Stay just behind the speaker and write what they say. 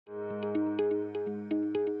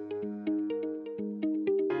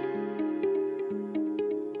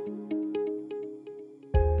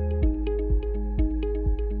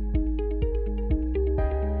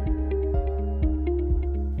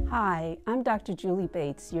Dr. Julie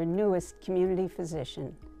Bates, your newest community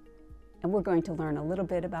physician, and we're going to learn a little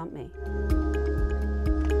bit about me.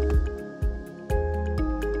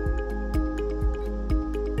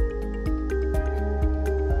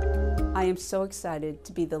 I am so excited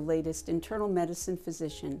to be the latest internal medicine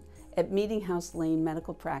physician at Meeting House Lane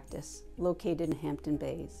Medical Practice, located in Hampton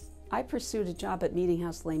Bays. I pursued a job at Meeting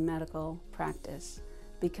House Lane Medical Practice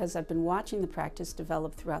because I've been watching the practice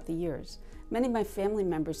develop throughout the years. Many of my family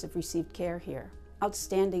members have received care here,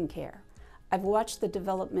 outstanding care. I've watched the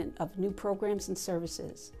development of new programs and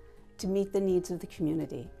services to meet the needs of the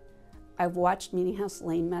community. I've watched Meeting House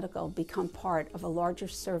Lane Medical become part of a larger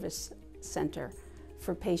service center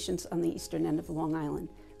for patients on the eastern end of Long Island,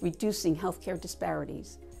 reducing healthcare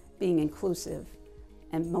disparities, being inclusive,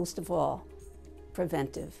 and most of all,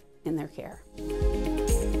 preventive in their care.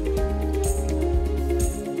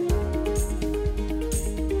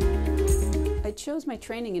 I chose my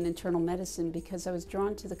training in internal medicine because I was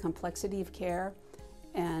drawn to the complexity of care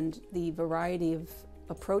and the variety of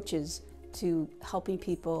approaches to helping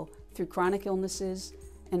people through chronic illnesses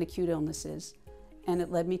and acute illnesses. And it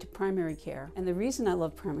led me to primary care. And the reason I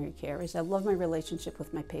love primary care is I love my relationship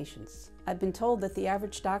with my patients. I've been told that the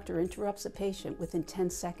average doctor interrupts a patient within 10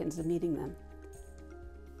 seconds of meeting them.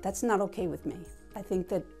 That's not okay with me. I think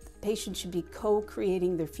that patients should be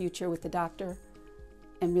co-creating their future with the doctor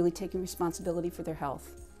and really taking responsibility for their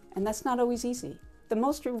health. And that's not always easy. The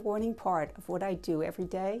most rewarding part of what I do every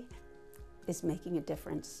day is making a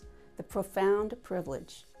difference. The profound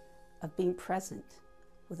privilege of being present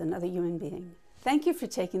with another human being. Thank you for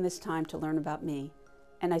taking this time to learn about me,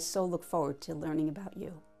 and I so look forward to learning about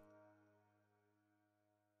you.